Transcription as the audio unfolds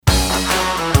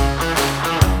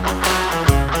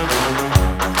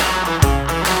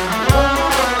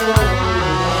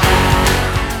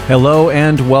Hello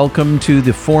and welcome to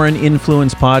the Foreign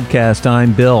Influence Podcast.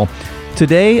 I'm Bill.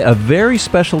 Today, a very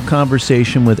special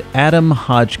conversation with Adam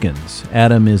Hodgkins.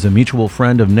 Adam is a mutual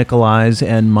friend of Nikolai's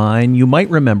and mine. You might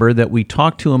remember that we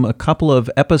talked to him a couple of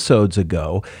episodes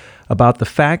ago about the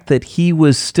fact that he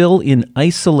was still in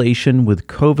isolation with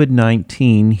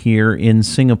COVID-19 here in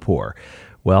Singapore.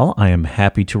 Well, I am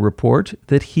happy to report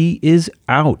that he is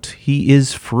out. He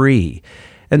is free.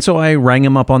 And so I rang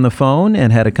him up on the phone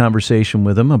and had a conversation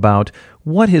with him about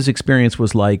what his experience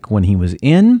was like when he was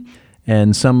in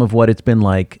and some of what it's been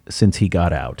like since he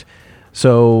got out.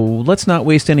 So let's not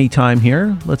waste any time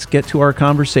here. Let's get to our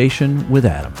conversation with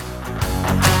Adam.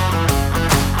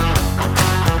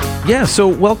 Yeah, so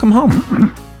welcome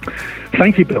home.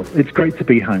 Thank you, Bill. It's great to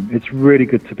be home. It's really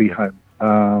good to be home.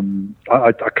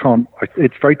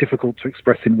 It's very difficult to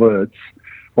express in words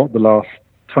what the last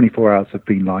 24 hours have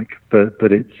been like,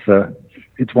 but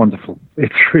it's wonderful.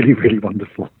 It's really, really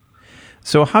wonderful.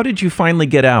 So how did you finally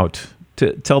get out?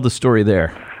 To tell the story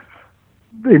there.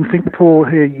 In Singapore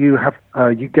here, you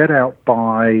get out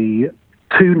by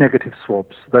 2 negative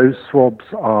swabs. Those swabs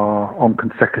are on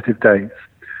consecutive days.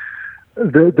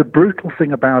 The brutal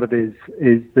thing about it is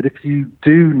that if you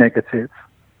do negative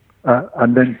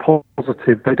and then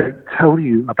positive, they don't tell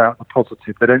you about the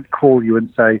positive. They don't call you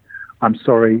and say, "I'm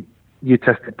sorry, you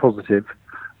tested positive."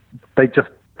 They just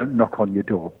don't knock on your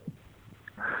door.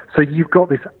 So you've got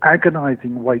this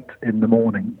agonizing wait in the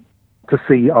morning to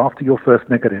see after your first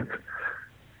negative,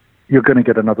 you're going to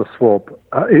get another swab.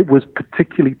 It was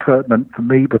particularly pertinent for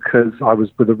me because I was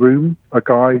with a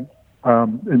guy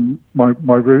in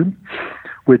my room.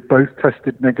 We'd both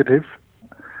tested negative.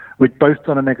 We'd both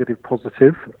done a negative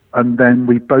positive, and then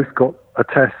we both got a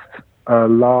test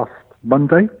last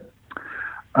Monday.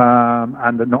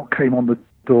 And the knock came on the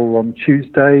door on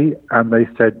Tuesday, and they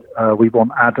said, "We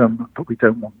want Adam, but we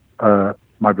don't want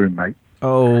my roommate."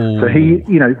 Oh, so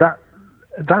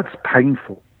that's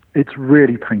painful. It's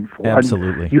really painful.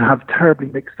 Absolutely. And you have terribly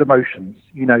mixed emotions.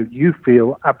 You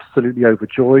feel absolutely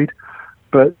overjoyed,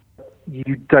 but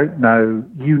you don't know.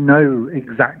 You know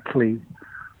exactly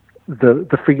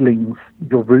the feelings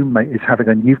your roommate is having,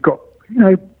 and you've got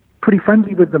pretty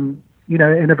friendly with them.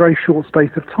 In a very short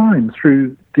space of time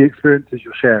through the experiences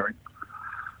you're sharing.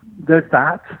 There's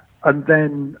that. And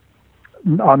then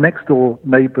our next door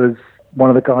neighbours, one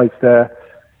of the guys there,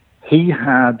 he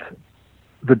had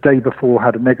the day before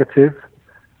had a negative.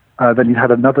 Then he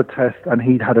had another test and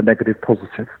he'd had a negative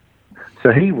positive.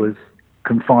 So he was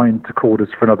confined to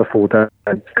quarters for another 4 days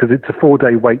because it's a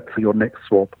 4-day wait for your next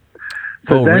swab.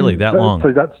 So really? That long?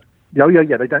 So that's, yeah.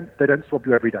 They don't swab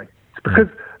you every day. It's because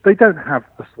they don't have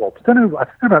the swabs. I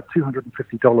think about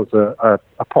 $250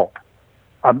 a pop.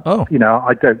 I don't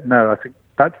know. I think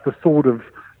that's the sort of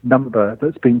number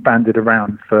that's being bandied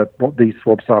around for what these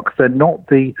swabs are, because they're not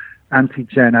the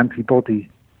antigen antibody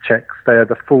checks. They are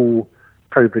the full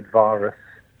COVID virus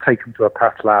taken to a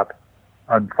path lab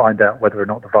and find out whether or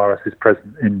not the virus is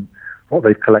present in what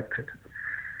they've collected.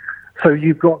 So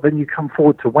you come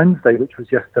forward to Wednesday, which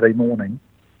was yesterday morning,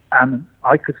 and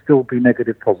I could still be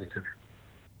negative positive.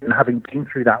 And having been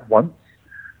through that once,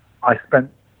 I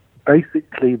spent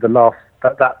basically the last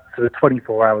that sort of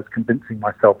 24 hours convincing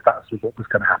myself that was what was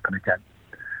going to happen again.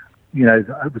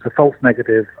 It was a false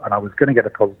negative, and I was going to get a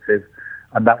positive,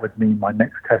 and that would mean my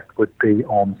next test would be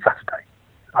on Saturday,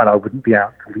 and I wouldn't be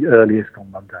out till the earliest on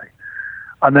Monday.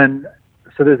 And then,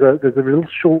 so there's a real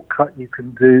shortcut you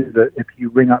can do that if you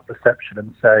ring up reception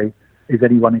and say, "Is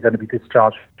anyone going to be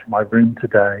discharged from my room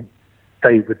today?"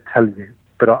 They would tell you,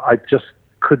 but I just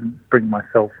couldn't bring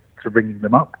myself to ringing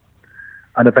them up.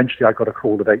 And eventually I got a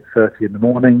call at 8:30 in the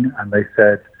morning, and they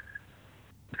said,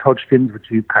 "Hodgkins, would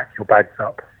you pack your bags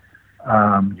up?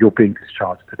 You're being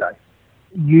discharged today."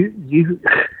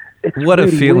 What a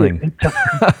feeling.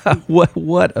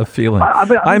 What a feeling.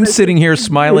 I'm sitting here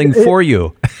smiling for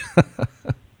you.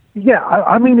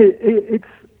 Yeah, it's,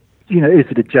 is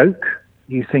it a joke?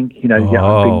 You think, I'm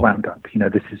being wound up.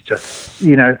 This is just,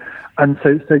 and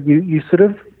so you sort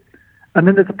of, and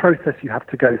then there's a process you have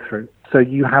to go through. So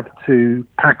you have to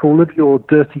pack all of your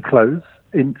dirty clothes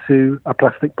into a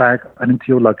plastic bag and into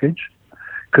your luggage,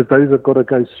 because those have got to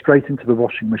go straight into the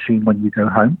washing machine when you go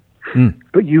home.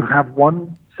 But you have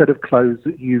one set of clothes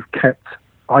that you've kept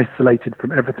isolated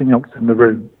from everything else in the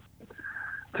room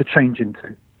to change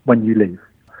into when you leave.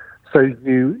 So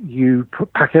you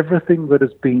pack everything that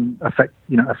has been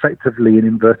effectively, in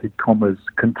inverted commas,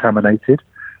 contaminated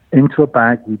into a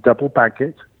bag. You double bag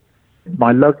it.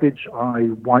 My luggage I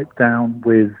wipe down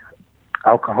with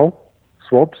alcohol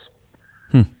swabs.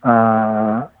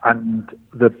 And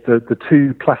the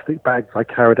 2 plastic bags I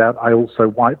carried out, I also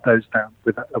wiped those down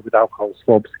with alcohol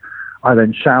swabs. I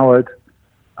then showered,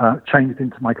 changed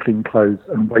into my clean clothes,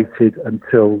 and waited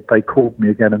until they called me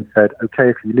again and said, okay,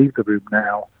 if you leave the room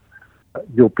now,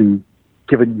 you'll be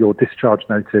given your discharge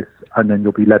notice, and then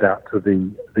you'll be led out to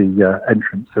the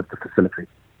entrance of the facility.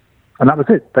 And that was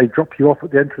it. They drop you off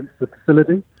at the entrance to the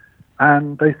facility,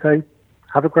 and they say,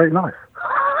 have a great life.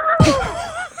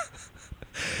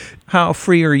 How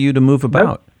free are you to move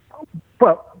about?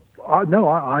 Well, I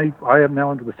am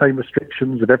now under the same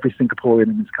restrictions of every Singaporean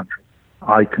in this country.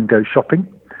 I can go shopping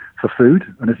for food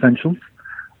and essentials.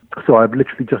 So I've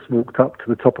literally just walked up to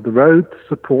the top of the road to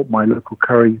support my local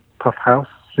curry puff house,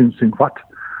 Soon Soon Huat.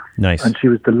 Nice. And she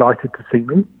was delighted to see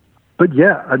me. But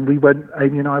yeah, and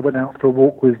Amy and I went out for a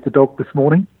walk with the dog this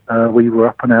morning. We were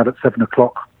up and out at 7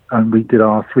 o'clock, and we did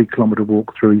our 3-kilometre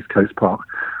walk through East Coast Park.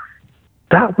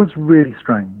 That was really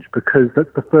strange because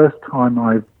that's the first time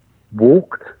I've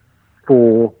walked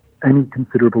for any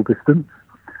considerable distance.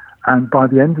 And by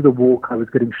the end of the walk, I was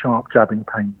getting sharp jabbing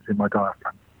pains in my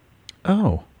diaphragm.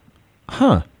 Oh,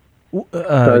 huh.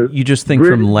 So you just think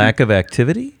really, from lack of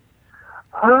activity?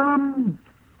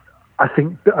 I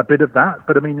think a bit of that.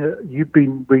 But I mean, you've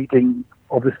been reading,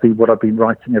 obviously, what I've been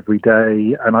writing every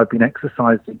day, and I've been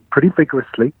exercising pretty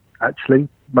vigorously, actually,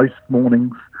 most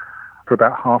mornings for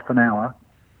about half an hour.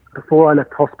 Before I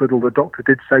left hospital, the doctor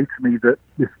did say to me that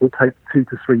this will take 2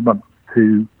 to 3 months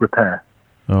to repair.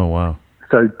 Oh, wow.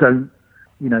 So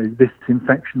this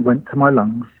infection went to my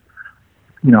lungs.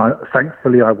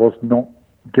 Thankfully I was not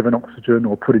given oxygen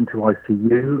or put into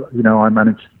ICU.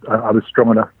 I was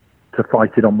strong enough to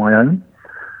fight it on my own.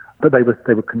 But they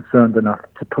were concerned enough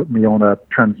to put me on a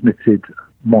transmitted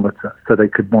monitor so they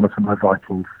could monitor my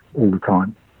vitals all the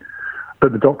time.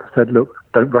 But the doctor said, look,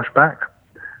 don't rush back.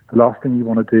 The last thing you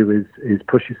want to do is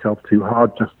push yourself too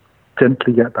hard. Just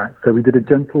gently get back. So we did a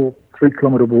gentle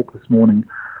 3-kilometre walk this morning.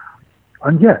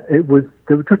 And yeah, there was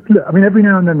just, every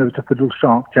now and then there was just a little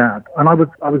sharp jab. And I was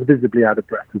visibly out of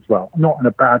breath as well. Not in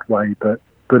a bad way, but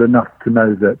enough to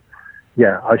know that,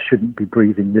 yeah, I shouldn't be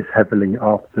breathing this heavily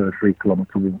after a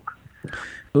 3-kilometre walk.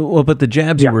 Well, but the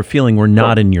jabs you were feeling were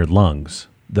not in your lungs,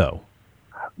 though.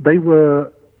 They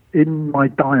were in my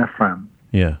diaphragm.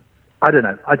 Yeah. I don't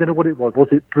know what it was.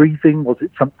 Was it breathing? Was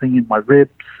it something in my ribs?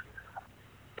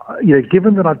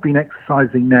 Given that I've been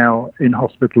exercising now in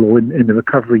hospital or in the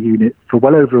recovery unit for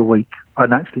well over a week,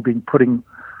 and actually been putting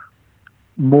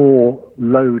more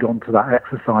load onto that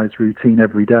exercise routine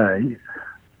every day,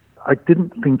 I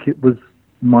didn't think it was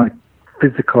my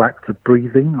physical act of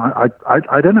breathing. I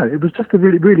don't know. It was just a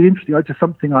really, really interesting.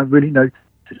 Something I really noticed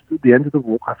at the end of the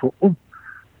walk. I thought, oh,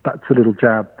 that's a little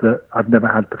jab that I've never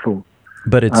had before.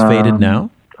 But it's faded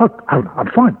now? I'm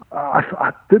fine.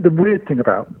 The weird thing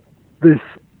about this,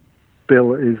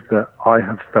 Bill, is that I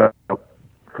have felt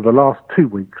for the last 2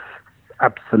 weeks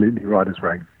absolutely right as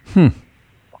rain.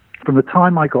 From the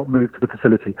time I got moved to the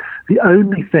facility, the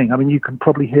only thing, you can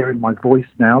probably hear in my voice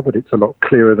now that it's a lot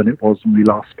clearer than it was when we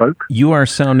last spoke. You are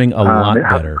sounding a lot better.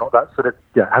 Hasn't got that it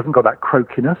hasn't got that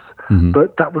croakiness,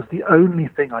 but that was the only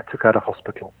thing I took out of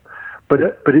hospital. But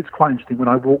it's quite interesting. When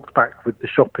I walked back with the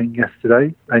shopping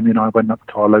yesterday, Amy and I went up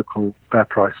to our local Fair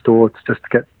Price store just to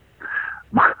get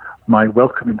my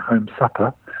welcoming home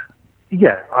supper.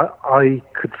 Yeah, I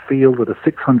could feel that a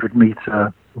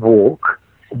 600-meter walk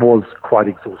was quite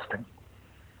exhausting.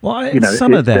 Well,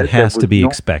 some of that has to be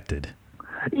expected.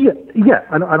 Yeah,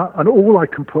 and all I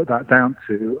can put that down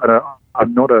to, and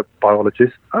I'm not a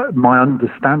biologist, my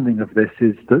understanding of this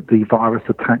is that the virus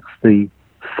attacks the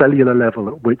cellular level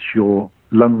at which your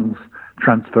lungs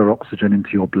transfer oxygen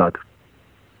into your blood.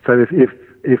 So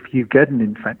if you get an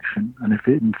infection and if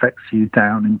it infects you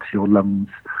down into your lungs,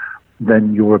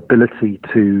 then your ability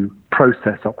to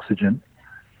process oxygen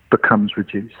becomes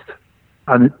reduced.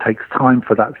 And it takes time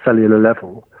for that cellular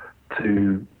level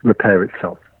to repair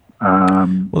itself.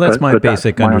 That's my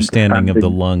basic understanding of the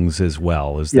lungs as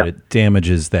well, is that it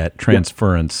damages that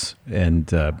transference.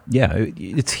 And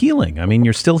it's healing.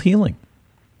 You're still healing.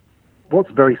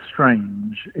 What's very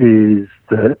strange is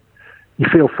that you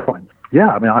feel fine.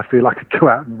 Yeah, I feel I could go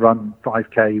out and run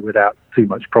 5K without too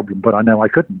much problem, but I know I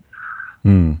couldn't.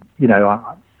 It's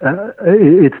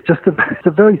a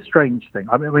very strange thing.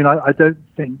 I don't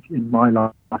think in my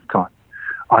lifetime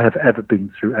I have ever been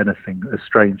through anything as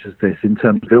strange as this in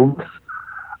terms of illness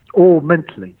or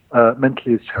mentally.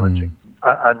 Mentally is challenging.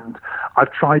 And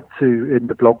I've tried to, in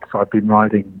the blogs I've been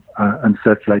writing and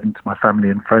circulating to my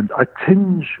family and friends, I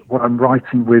tinge what I'm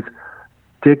writing with,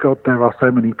 dear God, there are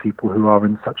so many people who are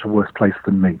in such a worse place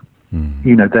than me.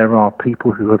 You know, there are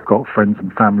people who have got friends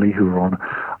and family who are on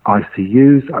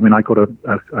ICUs. I mean, I got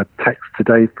a text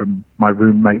today from my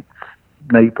roommate's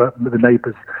neighbour, the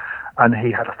neighbours, and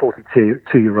he had a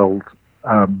 42-year-old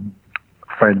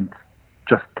friend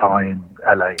just die in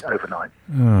LA overnight.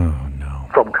 Oh, no.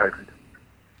 From COVID.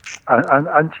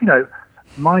 And you know,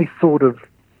 my sort of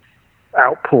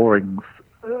outpourings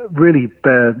really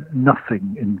bear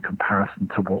nothing in comparison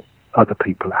to what other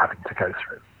people are having to go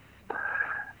through.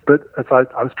 But as I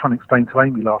was trying to explain to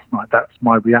Amy last night, that's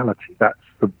my reality. That's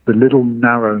the little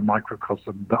narrow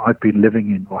microcosm that I've been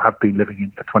living in or have been living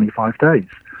in for 25 days.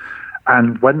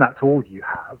 And when that's all you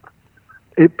have,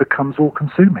 it becomes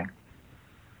all-consuming.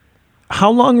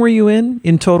 How long were you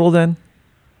in total then?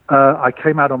 I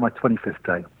came out on my 25th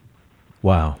day.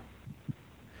 Wow.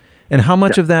 And how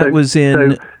much of that was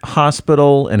in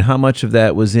hospital, and how much of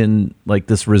that was in like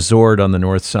this resort on the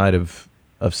north side of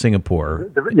Singapore?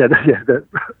 The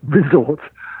resort.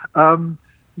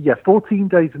 14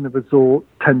 days in the resort,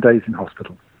 10 days in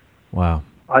hospital. Wow.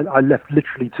 I left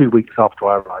literally 2 weeks after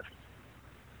I arrived.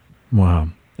 Wow.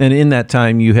 And in that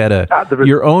time, you had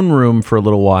your own room for a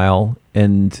little while,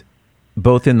 and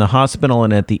both in the hospital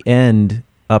and at the end,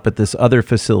 up at this other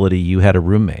facility, you had a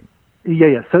roommate.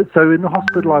 Yeah. So in the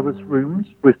hospital, I was roomed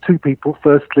with two people.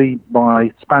 Firstly,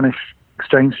 my Spanish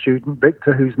exchange student,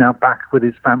 Victor, who's now back with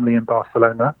his family in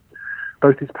Barcelona.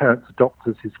 Both his parents are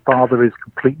doctors. His father is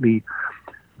completely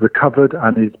recovered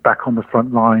and is back on the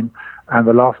front line. And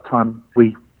the last time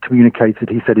we communicated,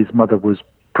 he said his mother was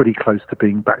pretty close to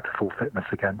being back to full fitness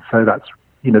again. So that's,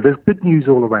 there's good news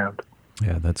all around.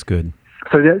 Yeah, that's good.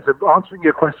 So answering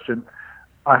your question,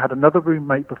 I had another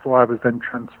roommate before I was then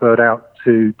transferred out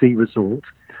to D Resort.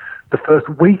 The first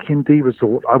week in D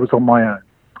Resort, I was on my own.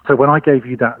 So when I gave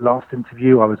you that last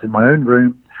interview, I was in my own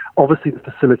room. Obviously, the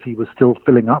facility was still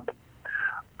filling up.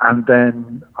 And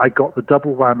then I got the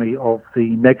double whammy of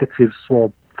the negative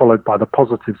swab followed by the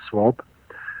positive swab.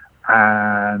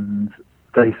 And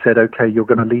they said, okay, you're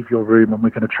going to leave your room and we're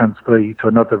going to transfer you to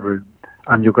another room.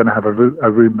 And you're going to have a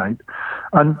roommate.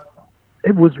 And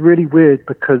it was really weird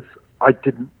because I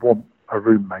didn't want a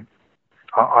roommate.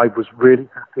 I was really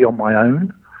happy on my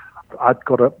own. I'd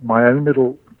got my own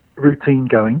little routine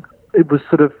going. It was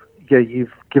sort of,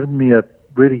 you've given me a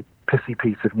really pissy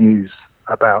piece of news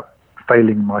about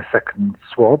failing my second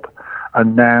swab,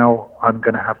 and now I'm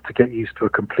going to have to get used to a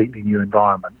completely new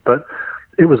environment. But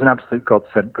it was an absolute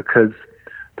godsend because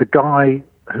the guy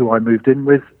who I moved in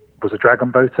with was a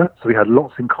dragon boater, so we had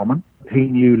lots in common. He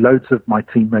knew loads of my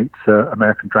teammates,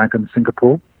 American Dragon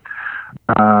Singapore.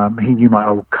 He knew my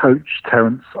old coach,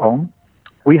 Terence Ong.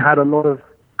 We had a lot of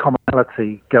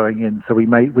commonality going in, so we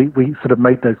sort of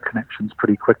made those connections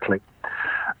pretty quickly.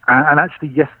 And actually,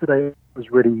 yesterday was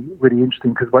really, really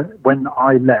interesting because when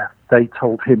I left, they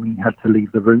told him he had to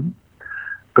leave the room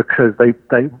because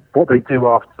what they do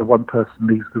after one person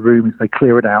leaves the room is they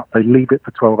clear it out, they leave it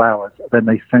for 12 hours, then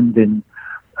they send in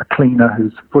a cleaner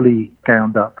who's fully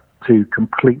gowned up to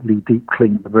completely deep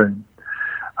clean the room.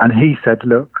 And he said,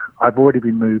 look, I've already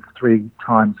been moved 3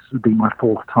 times. This would be my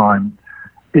 4th time.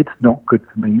 It's not good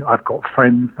for me. I've got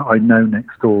friends that I know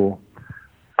next door.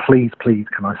 Please,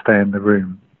 can I stay in the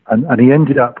room? And he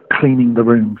ended up cleaning the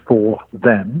room for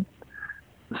them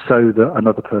so that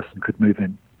another person could move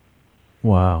in.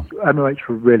 Wow. MOH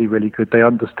were really, really good. They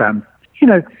understand.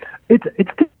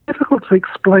 It's difficult to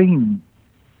explain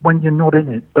when you're not in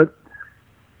it, but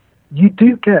you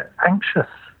do get anxious.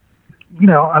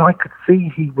 And I could see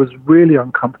he was really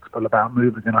uncomfortable about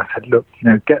moving. And I said, look,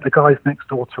 get the guys next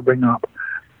door to ring up.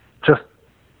 Just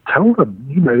tell them,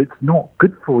 it's not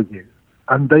good for you.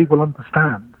 And they will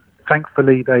understand.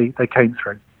 Thankfully, they came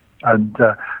through. And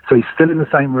so he's still in the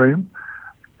same room.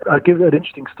 I'll give an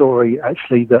interesting story,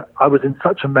 actually, that I was in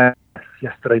such a mess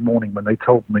yesterday morning when they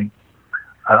told me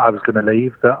I was going to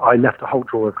leave that I left a whole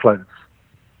drawer of clothes.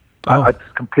 Oh. I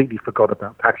just completely forgot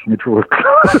about packing a drawer of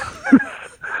clothes.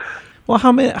 Well,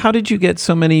 how did you get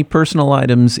so many personal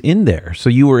items in there? So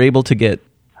you were able to get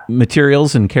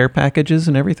materials and care packages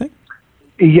and everything?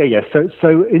 Yeah.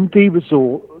 So in D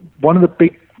Resort, one of the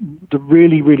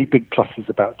really, really big pluses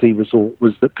about D Resort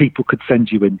was that people could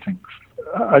send you in things.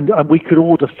 And we could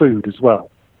order food as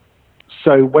well.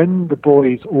 So when the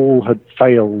boys all had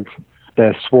failed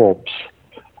their swabs,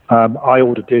 I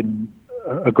ordered in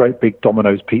a great big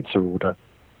Domino's pizza order.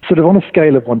 Sort of on a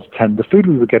scale of 1 to 10, the food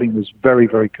we were getting was very,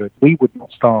 very good. We would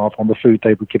not starve on the food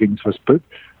they were giving to us, but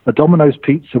a Domino's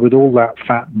pizza with all that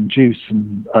fat and juice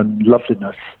and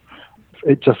loveliness,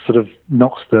 it just sort of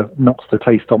knocks the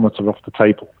tasteometer off the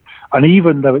table. And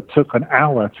even though it took an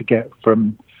hour to get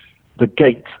from the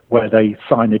gate where they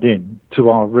sign it in to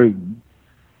our room,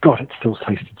 God, it still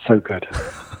tasted so good.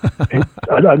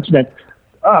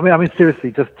 I mean,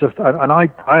 seriously, and I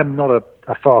am not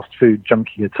a fast food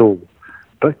junkie at all,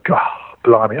 but God,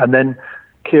 blimey. And then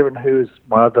Kieran, who's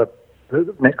my other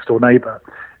next door neighbour,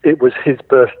 it was his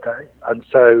birthday, and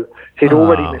so he'd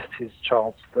already missed his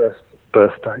child's first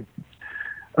birthday.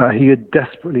 He had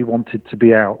desperately wanted to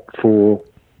be out for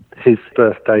his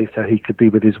birthday so he could be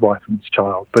with his wife and his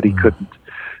child, but he couldn't.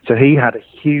 So he had a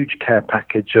huge care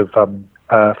package of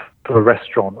for a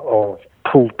restaurant of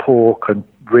pulled pork and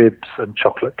ribs and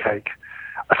chocolate cake.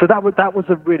 So that was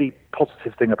a really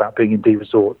positive thing about being in D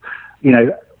Resort. You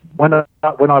know, when I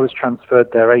was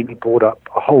transferred there, Amy brought up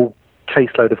a whole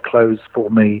caseload of clothes for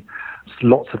me,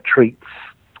 lots of treats.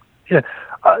 You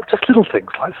know, just little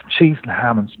things like some cheese and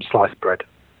ham and some sliced bread.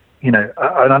 You know,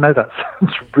 and I know that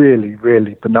sounds really,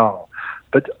 really banal,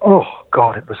 but oh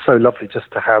God, it was so lovely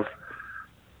just to have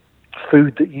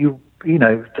food that you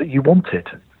wanted.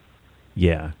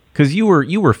 Yeah, because you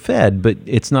were fed, but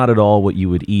it's not at all what you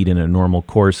would eat in a normal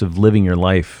course of living your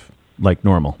life like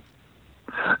normal.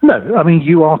 No, I mean,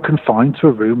 you are confined to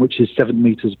a room which is 7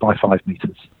 meters by 5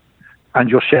 meters, and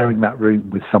you're sharing that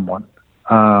room with someone.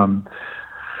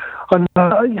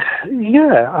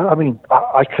 Yeah, I mean,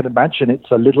 I can imagine it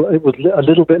was a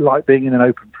little bit like being in an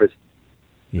open prison.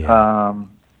 Yeah.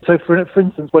 So for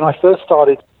instance, when I first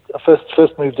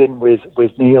moved in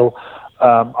with Neil,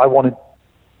 I wanted,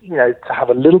 you know, to have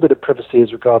a little bit of privacy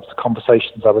as regards to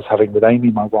conversations I was having with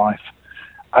Amy, my wife,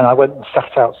 and I went and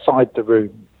sat outside the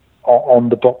room on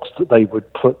the box that they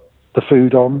would put the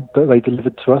food on that they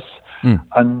delivered to us,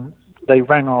 and they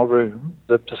rang our room.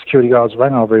 The security guards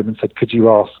rang our room and said, "Could you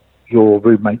ask your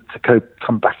roommate to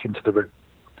come back into the room?"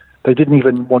 They didn't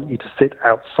even want you to sit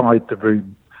outside the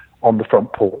room on the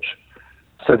front porch.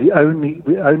 So the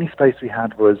only space we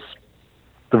had was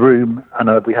the room,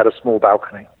 and we had a small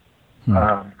balcony,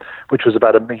 which was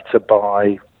about 1 meter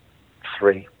by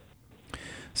 3.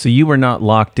 So you were not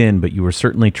locked in, but you were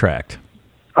certainly tracked.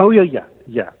 Oh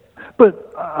yeah.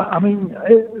 But I mean,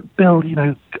 Bill, you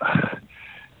know,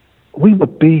 we were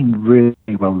being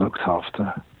really well looked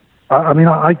after. I mean,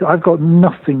 I've got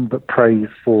nothing but praise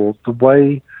for the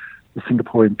way the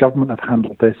Singaporean government have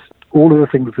handled this. All of the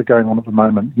things that are going on at the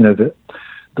moment, you know, the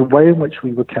way in which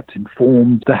we were kept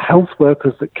informed, the health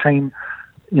workers that came,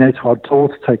 you know, to our door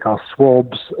to take our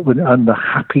swabs, and the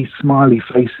happy, smiley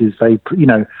faces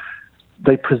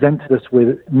they presented us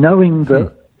with, knowing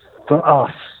that for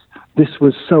us, this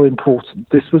was so important.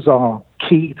 This was our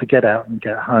key to get out and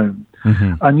get home.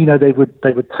 Mm-hmm. And, you know, they would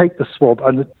take the swab,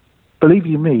 and believe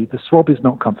you me, the swab is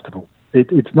not comfortable.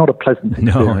 It's not a pleasant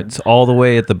experience. No, it's all the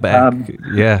way at the back.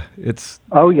 Yeah, it's...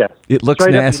 Oh, yeah. It looks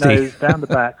straight nasty. Up your nose, down the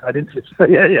back.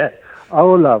 Yeah.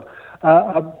 Oh, love.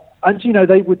 And, you know,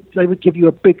 they would give you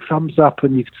a big thumbs up,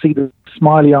 and you could see the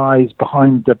smiley eyes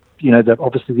behind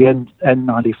obviously the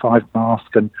N95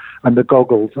 mask and the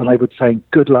goggles, and they would say,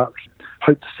 "Good luck,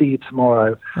 hope to see you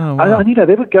tomorrow." Oh, wow. And, you know,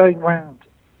 they were going round,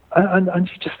 and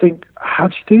you just think, how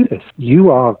do you do this?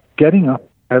 You are getting up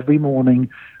every morning,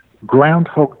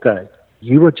 Groundhog Day.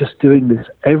 You are just doing this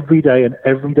every day, and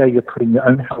every day you're putting your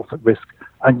own health at risk,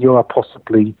 and you are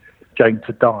possibly going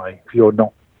to die if you're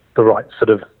not the right sort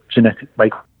of genetic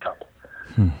makeup.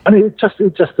 And it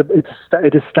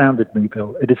astounded me,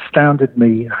 Bill. It astounded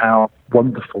me how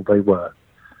wonderful they were.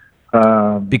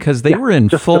 Because they were in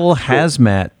full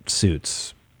hazmat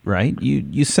suits, right?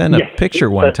 You sent a picture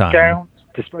one time. Gowns,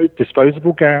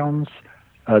 disposable gowns,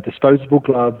 disposable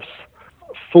gloves,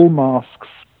 full masks,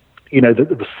 you know, that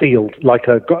were sealed like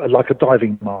a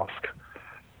diving mask,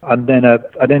 and then an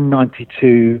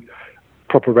N92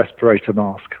 proper respirator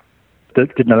mask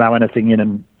that didn't allow anything in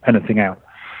and anything out.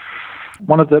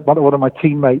 One of my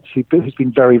teammates who's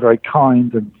been very, very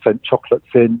kind and sent chocolates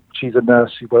in. She's a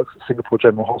nurse. She works at Singapore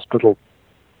General Hospital,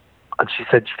 and she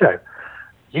said, "You know,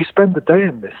 you spend the day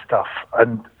in this stuff,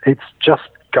 and it's just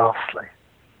ghastly.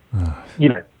 You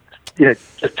know,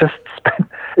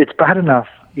 it's bad enough.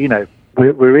 You know,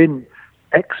 we're in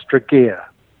extra gear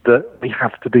that we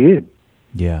have to be in.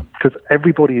 Yeah, because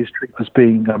everybody is treated as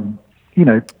being,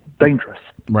 dangerous.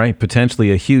 Right,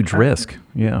 potentially a huge risk.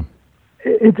 Yeah."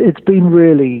 It's been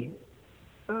really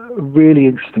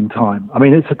interesting time. I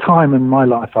mean, it's a time in my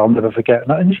life I'll never forget.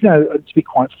 And you know, to be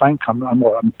quite frank,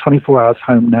 I'm 24 hours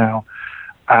home now,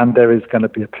 and there is going to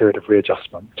be a period of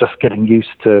readjustment, just getting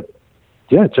used to,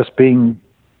 just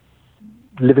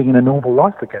living in a normal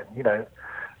life again. You know,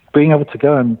 being able to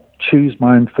go and choose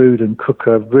my own food and cook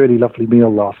a really lovely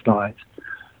meal last night,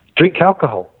 drink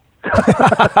alcohol.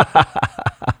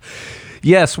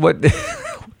 Yes,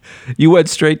 you went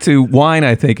straight to wine,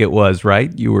 I think it was,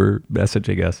 right? You were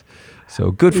messaging us. So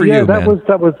good for you, man.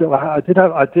 That was.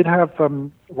 I did have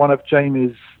one of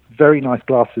Jamie's very nice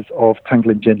glasses of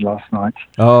Tangling Gin last night.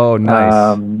 Oh, nice.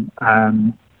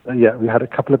 And we had a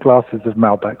couple of glasses of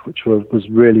Malbec, which was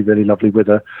really, really lovely, with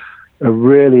a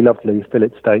really lovely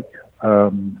fillet steak. Oh,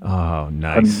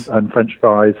 nice. And French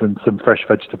fries and some fresh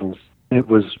vegetables. It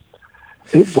was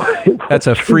That's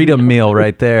a freedom meal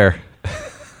right there.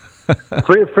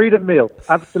 Freedom meal,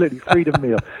 absolutely freedom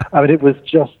meal. I mean, it was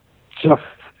just.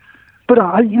 But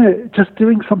just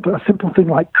doing a simple thing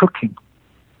like cooking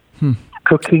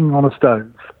on a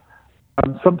stove,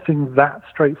 something that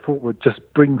straightforward just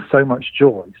brings so much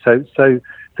joy. So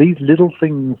these little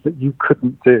things that you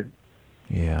couldn't do.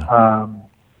 Yeah.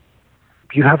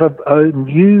 You have a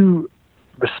new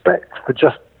respect for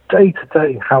just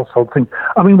day-to-day household things.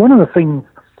 I mean, one of the things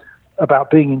about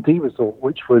being in D Resort,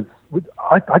 which was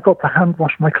I got to hand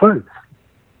wash my clothes.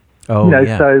 Oh,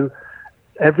 yeah. So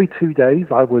every 2 days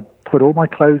I would put all my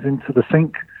clothes into the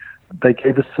sink. They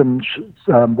gave us some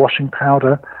washing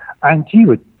powder, and you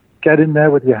would get in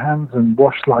there with your hands and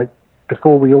wash like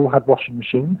before we all had washing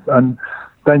machines, and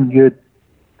then you'd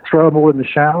throw them all in the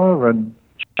shower and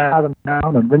shower them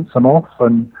down and rinse them off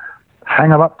and hang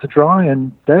them up to dry,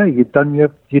 and there you'd done your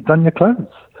clothes.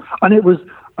 And it was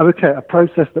a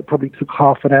process that probably took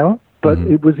half an hour, but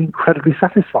it was incredibly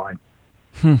satisfying.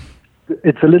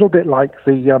 It's a little bit like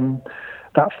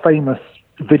that famous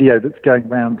video that's going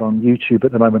around on YouTube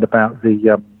at the moment about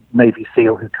the Navy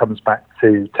SEAL who comes back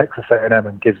to Texas A&M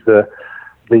and gives the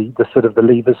sort of the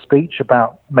leavers speech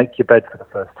about make your bed for the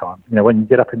first time. When you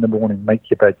get up in the morning, make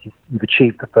your bed. You've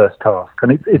achieved the first task,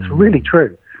 and it's really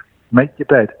true. Make your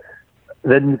bed.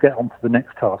 Then you get on to the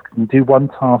next task. And you do one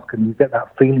task and you get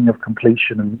that feeling of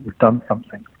completion and you've done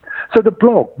something. So the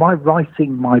blog,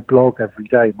 writing my blog every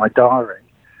day, my diary,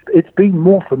 it's been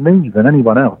more for me than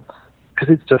anyone else, because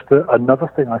it's just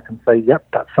another thing I can say, yep,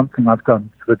 that's something I've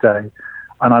done for the day.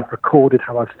 And I've recorded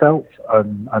how I felt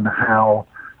and how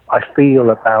I feel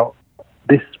about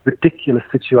this ridiculous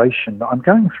situation that I'm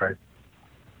going through.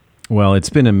 Well,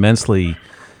 it's been immensely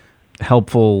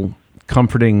helpful,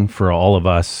 comforting for all of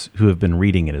us who have been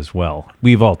reading it as well.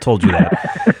 We've all told you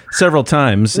that several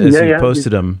times as you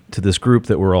posted them to this group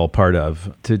that we're all part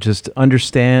of, to just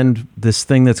understand this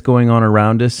thing that's going on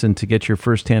around us and to get your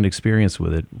firsthand experience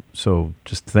with it. So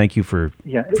just thank you for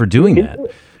doing that.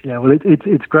 Yeah, well,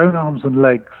 it's grown arms and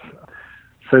legs.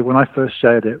 So when I first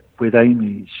shared it with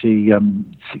Amy, she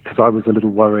because I was a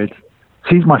little worried.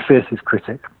 She's my fiercest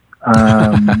critic,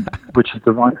 which is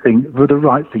the right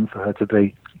thing for her to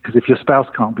be. Because if your spouse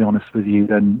can't be honest with you,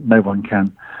 then no one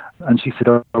can. And she said,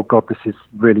 oh God, this is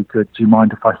really good. Do you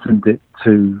mind if I send it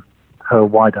to her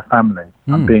wider family?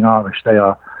 And being Irish, they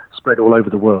are spread all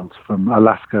over the world, from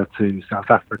Alaska to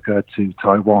South Africa to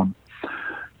Taiwan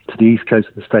to the east coast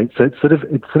of the States. So it's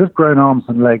sort of grown arms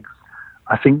and legs.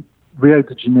 I think Rio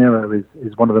de Janeiro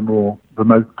is one of the more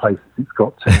remote places it's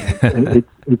got to.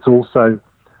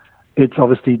 It's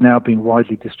obviously now being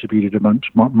widely distributed amongst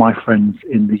my friends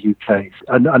in the UK.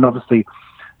 And obviously,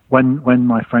 when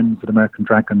my friends at American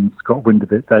Dragons got wind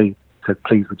of it, they said,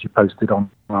 please, would you post it on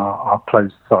our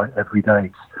closed site every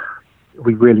day?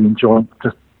 We really enjoy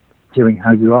just hearing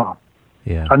how you are.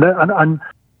 Yeah. And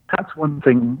that's one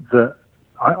thing that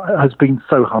has been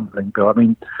so humbling, Bill. I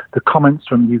mean, the comments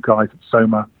from you guys at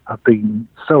Soma have been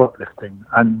so uplifting.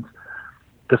 And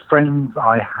the friends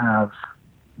I have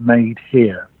made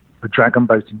here, the dragon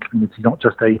boating community, not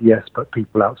just ADS, but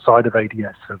people outside of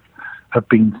ADS have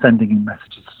been sending in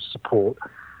messages of support.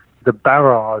 The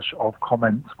barrage of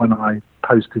comments when I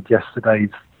posted yesterday's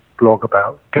blog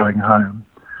about going home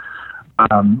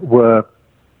were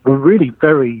really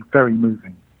very, very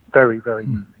moving. Very, very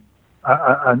moving.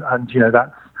 And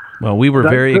that's... Well, we were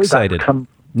very excited.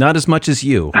 Not as much as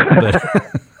you, but...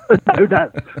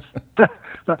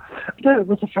 No, it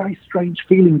was a very strange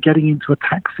feeling getting into a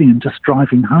taxi and just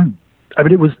driving home. I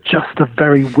mean, it was just a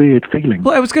very weird feeling.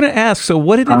 Well, I was going to ask, so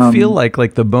what did it feel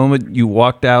like the moment you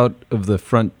walked out of the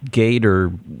front gate or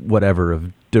whatever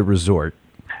of the resort?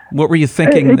 What were you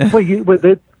thinking?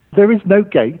 There is no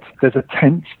gate. There's a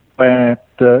tent where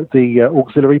the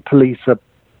auxiliary police are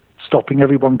stopping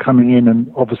everyone coming in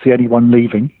and obviously anyone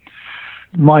leaving.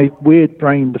 My weird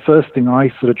brain, the first thing I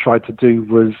sort of tried to do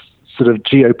was sort of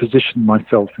geo-position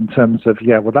myself in terms of,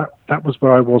 that was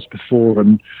where I was before,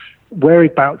 and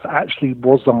whereabouts actually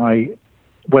was I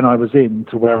when I was in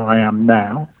to where I am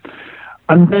now.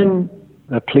 And then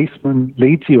a policeman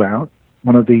leads you out,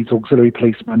 one of these auxiliary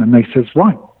policemen, and they says,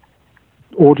 right,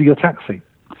 order your taxi.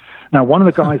 Now, one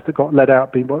of the guys that got led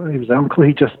out, he was an uncle,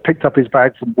 he just picked up his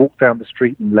bags and walked down the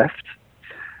street and left.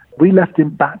 We left in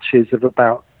batches of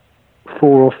about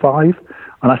 4 or 5,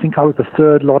 and I think I was the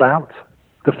third lot out.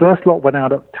 The first lot went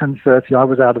out at 10:30. I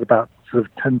was out at about sort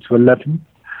of 10 to 11.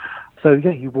 So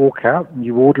yeah, you walk out and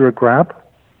you order a grab,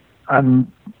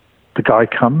 and the guy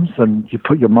comes and you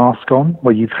put your mask on.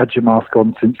 Well, you've had your mask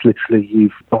on since literally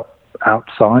you've got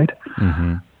outside.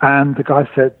 Mm-hmm. And the guy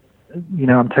said,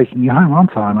 I'm taking you home,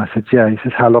 aren't I? And I said, yeah. He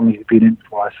says, how long have you been in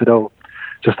for? I said,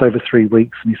 just over 3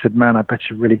 weeks. And he said, man, I bet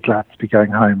you're really glad to be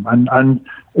going home. And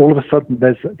all of a sudden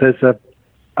there's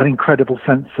an incredible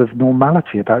sense of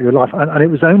normality about your life. And it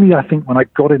was only, I think, when I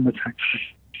got in the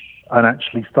taxi and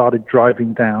actually started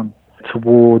driving down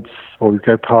towards, or we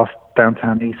go past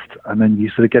downtown East, and then you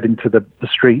sort of get into the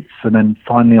streets, and then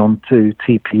finally onto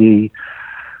TPE,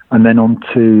 and then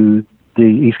onto the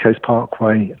East Coast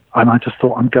Parkway. And I just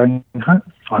thought, I'm going home.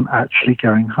 I'm actually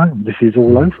going home. This is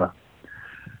all over.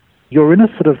 You're in a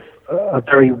sort of a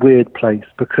very weird place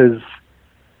because,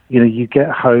 you get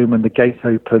home and the gate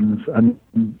opens, and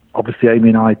obviously Amy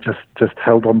and I just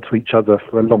held on to each other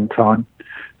for a long time.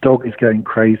 Dog is going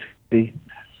crazy.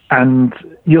 And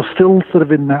you're still sort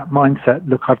of in that mindset,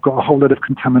 look, I've got a whole lot of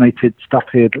contaminated stuff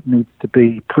here that needs to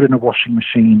be put in a washing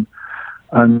machine,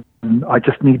 and I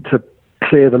just need to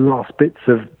clear the last bits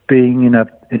of being in a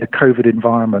COVID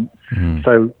environment. Mm.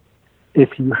 So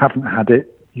if you haven't had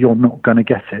it, you're not going to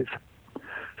get it.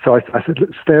 So I said,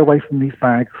 look, stay away from these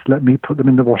bags. Let me put them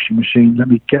in the washing machine. Let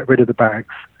me get rid of the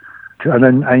bags. And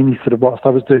then Amy sort of, whilst I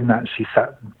was doing that, she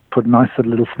sat and put a nice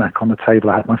little snack on the table.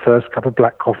 I had my first cup of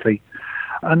black coffee.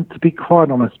 And to be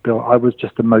quite honest, Bill, I was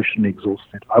just emotionally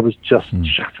exhausted. I was just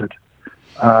shattered.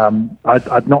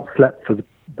 I'd not slept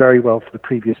very well for the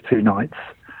previous 2 nights.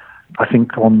 I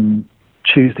think on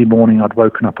Tuesday morning I'd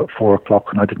woken up at 4 o'clock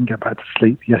and I didn't get back to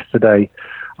sleep. Yesterday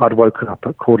I'd woken up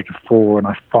at 3:45 and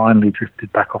I finally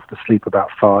drifted back off to sleep about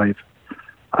 5.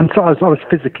 And so I was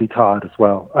physically tired as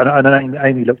well. And then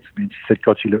Amy looked at me and she said,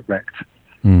 God, you look wrecked.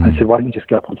 I said, why don't you just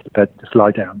go up onto the bed and just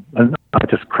lie down? And I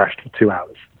just crashed for 2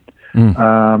 hours.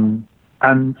 And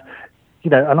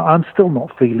I'm still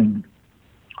not feeling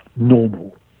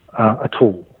normal at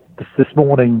all. This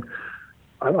morning,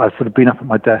 I've sort of been up at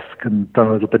my desk and done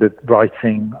a little bit of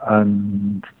writing,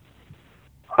 and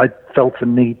I felt a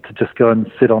need to just go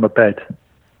and sit on a bed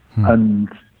and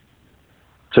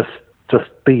just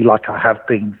be like I have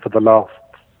been for the last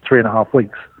 3.5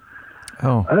 weeks.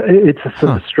 It's a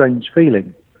sort of strange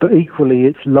feeling, but equally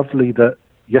it's lovely that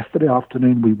yesterday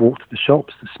afternoon we walked to the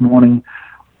shops. This morning,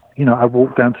 I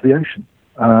walked down to the ocean,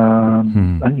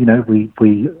 and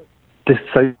we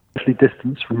socially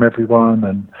distanced from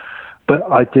everyone, but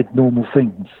I did normal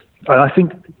things. And I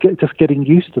think just getting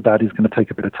used to that is going to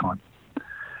take a bit of time.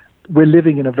 We're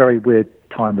living in a very weird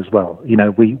time as well.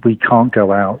 We can't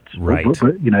go out. Right.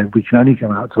 We can only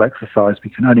go out to exercise. We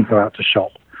can only go out to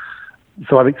shop.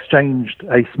 So I've exchanged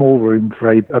a small room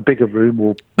for a bigger room,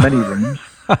 or many rooms,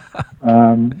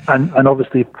 and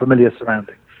obviously familiar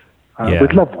surroundings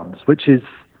with loved ones, which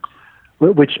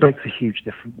makes a huge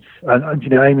difference. And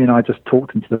Amy and I just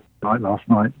talked into the night last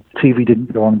night. TV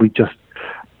didn't go on.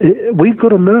 We've got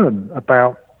to learn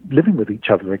about living with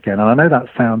each other again. And I know that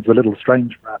sounds a little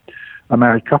strange for a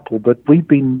married couple, but we've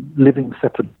been living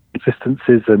separate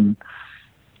existences, and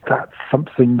that's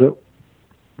something that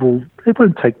it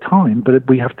won't take time, but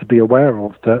we have to be aware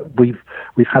of that we've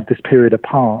had this period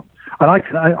apart. And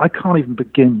I can't even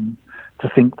begin to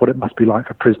think what it must be like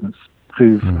for prisoners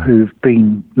who've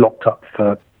been locked up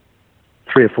for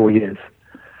 3 or 4 years,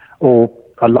 or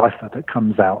a lifer that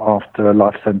comes out after a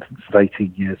life sentence of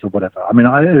 18 years or whatever.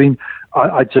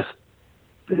 I just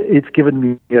it's given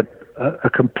me a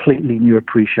completely new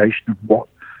appreciation of what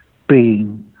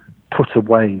being put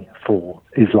away for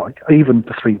is like, even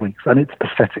for 3 weeks. And it's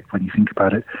pathetic when you think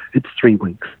about it. It's 3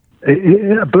 weeks.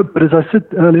 But as I said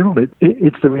earlier on,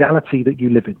 it's the reality that you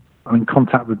live in. I'm in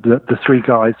contact with the 3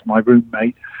 guys, my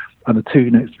roommate, and the 2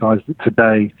 next guys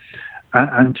today.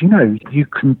 And you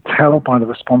can tell by the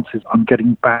responses I'm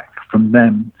getting back from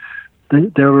them,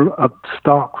 they're a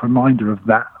stark reminder of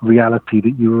that reality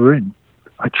that you were in.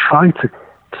 I try to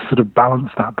sort of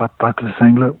balance that by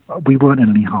saying, look, we weren't in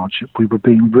any hardship. We were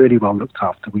being really well looked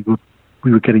after. We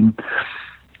were getting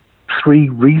 3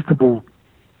 reasonable,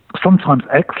 sometimes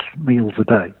excellent meals a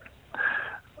day,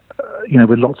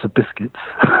 with lots of biscuits.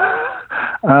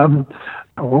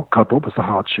 Oh God, what was the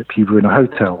hardship? You were in a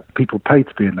hotel. People paid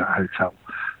to be in that hotel.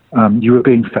 You were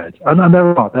being fed, and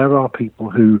there are people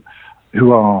who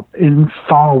are in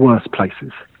far worse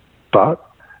places. But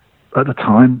at the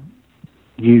time,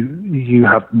 you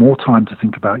have more time to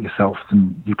think about yourself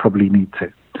than you probably need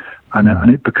to, and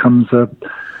it becomes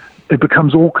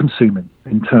all consuming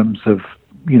in terms of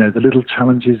the little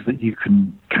challenges that you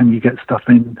can you get stuff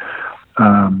in.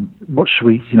 What should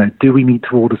we, do we need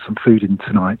to order some food in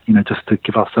tonight, just to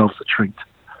give ourselves a treat?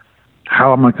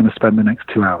 How am I going to spend the next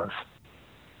 2 hours?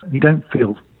 You don't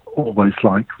feel always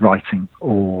like writing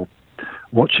or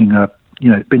watching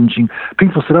binging.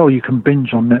 People said, you can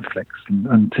binge on Netflix,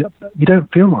 and you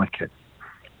don't feel like it.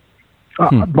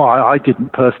 Well, I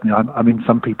didn't personally. I mean,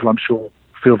 some people, I'm sure,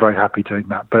 feel very happy doing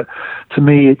that. But to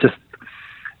me, it just,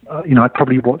 I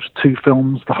probably watched 2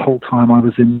 films the whole time I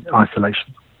was in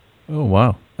isolation. Oh,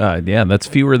 wow. Yeah, that's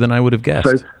fewer than I would have guessed.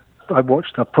 So I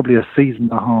watched probably a season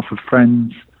and a half of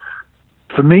Friends.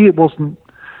 For me, it wasn't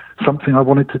something I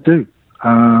wanted to do.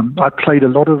 I played a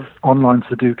lot of online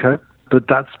Sudoku, but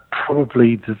that's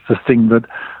probably the thing that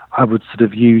I would sort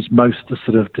of use most to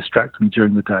sort of distract me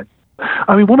during the day.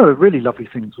 I mean, one of the really lovely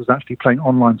things was actually playing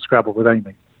online Scrabble with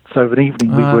Amy. So of an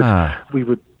evening we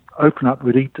would open up,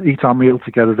 we'd eat our meal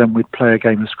together, then we'd play a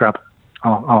game of Scrabble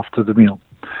after the meal,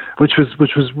 which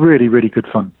was really, really good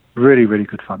fun. Really, really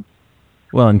good fun.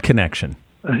 Well, and connection.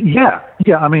 Yeah.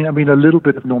 I mean, a little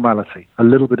bit of normality,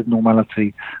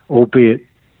 albeit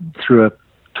through a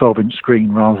 12-inch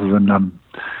screen rather than,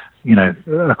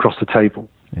 across the table.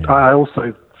 Yeah. I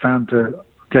also found a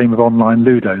game of online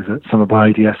Ludo that some of my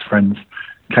ADS friends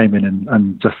came in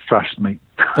and just thrashed me.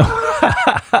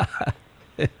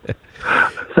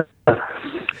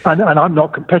 And I'm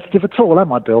not competitive at all,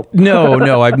 am I, Bill?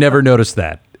 No, I've never noticed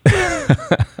that.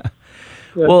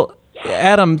 Well,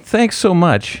 Adam, thanks so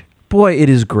much. Boy, it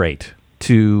is great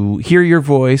to hear your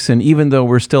voice, and even though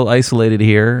we're still isolated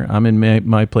here, I'm in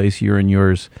my place, you're in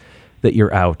yours, that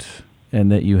you're out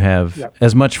and that you have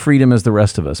as much freedom as the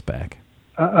rest of us back.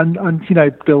 And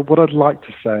Bill, what I'd like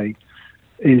to say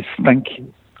is thank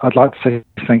you. I'd like to say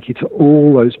thank you to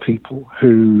all those people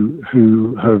who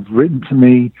have written to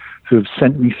me, who have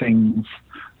sent me things,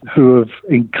 who have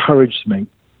encouraged me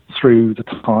through the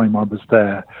time I was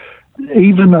there.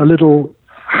 Even a little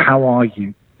 "how are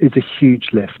you" is a huge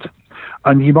lift.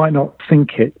 And you might not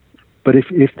think it, but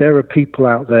if there are people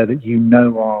out there that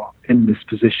are in this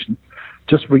position,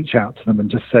 just reach out to them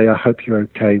and just say, I hope you're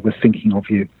okay, we're thinking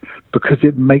of you, because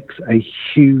it makes a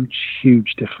huge,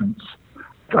 huge difference.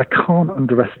 I can't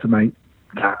underestimate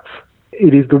that.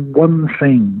 It is the one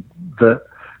thing that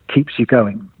keeps you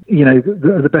going.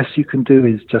 The best you can do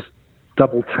is just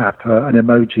double tap an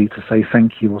emoji to say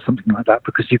thank you or something like that,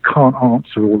 because you can't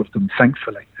answer all of them,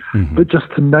 thankfully. Mm-hmm. But just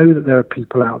to know that there are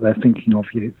people out there thinking of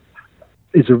you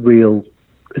is a real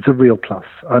plus,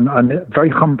 and very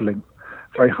humbling,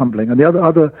 very humbling. And the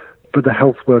other, but the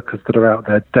health workers that are out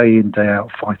there day in, day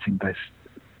out fighting this,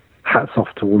 hats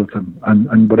off to all of them.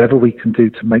 And whatever we can do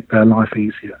to make their life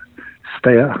easier,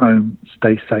 stay at home,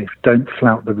 stay safe, don't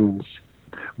flout the rules.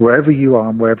 Wherever you are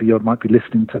and wherever you might be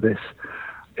listening to this,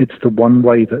 it's the one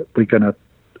way that we're going to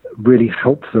really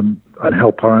help them and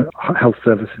help our health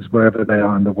services wherever they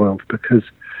are in the world, because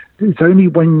it's only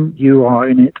when you are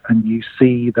in it and you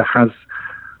see the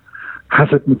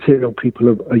hazard material people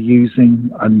are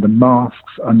using and the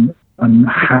masks and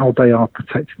how they are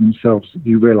protecting themselves,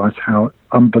 you realize how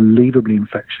unbelievably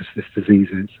infectious this disease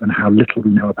is and how little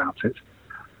we know about it.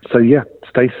 So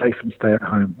stay safe and stay at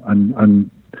home.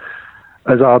 And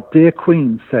as our dear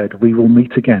Queen said, we will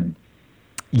meet again.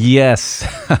 Yes.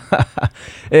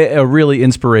 A really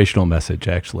inspirational message,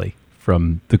 actually,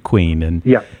 from the Queen. And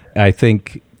I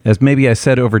think, as maybe I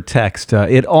said over text,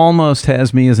 it almost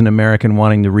has me as an American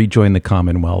wanting to rejoin the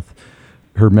Commonwealth.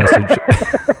 Her message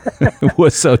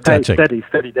was so touching. Hey,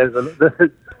 steady.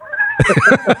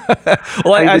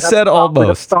 Well, I said almost.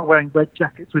 We'll start wearing red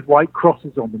jackets with white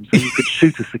crosses on them so you could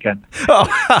shoot us again.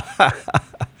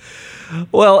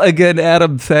 Well, again,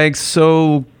 Adam, thanks.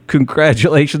 So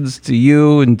congratulations to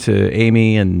you and to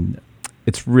Amy, and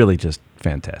it's really just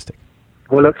fantastic.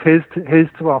 Well, look, here's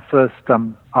to our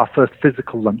first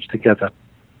physical lunch together.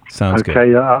 Sounds good.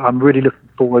 Okay, I'm really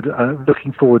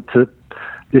looking forward to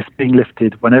this being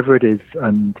lifted whenever it is,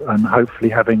 and hopefully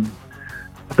having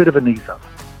a bit of an ease up.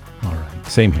 All right,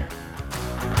 same here.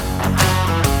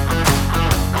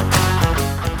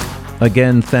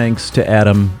 Again, thanks to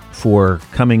Adam for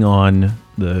coming on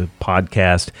the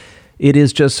podcast. It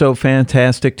is just so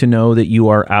fantastic to know that you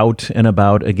are out and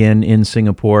about again in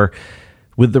Singapore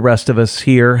with the rest of us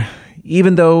here,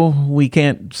 even though we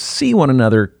can't see one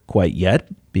another quite yet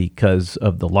because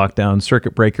of the lockdown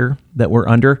circuit breaker that we're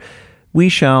under. We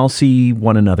shall see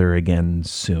one another again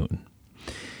soon.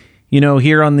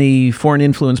 Here on the Foreign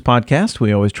Influence podcast,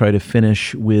 we always try to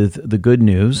finish with the good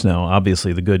news. Now,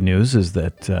 obviously, the good news is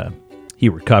that he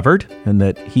recovered and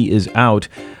that he is out.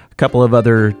 A couple of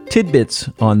other tidbits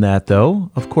on that, though.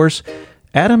 Of course,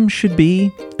 Adam should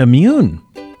be immune.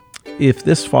 if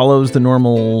this follows the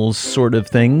normal sort of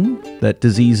thing that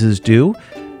diseases do,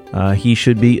 he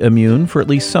should be immune for at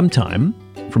least some time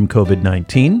from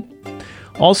COVID-19.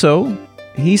 Also,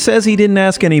 he says he didn't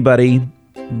ask anybody,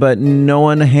 but no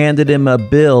one handed him a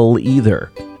bill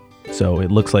either. So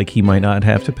it looks like he might not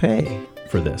have to pay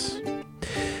for this.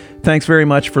 Thanks very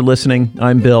much for listening.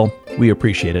 I'm Bill. We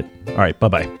appreciate it. All right,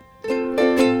 bye-bye.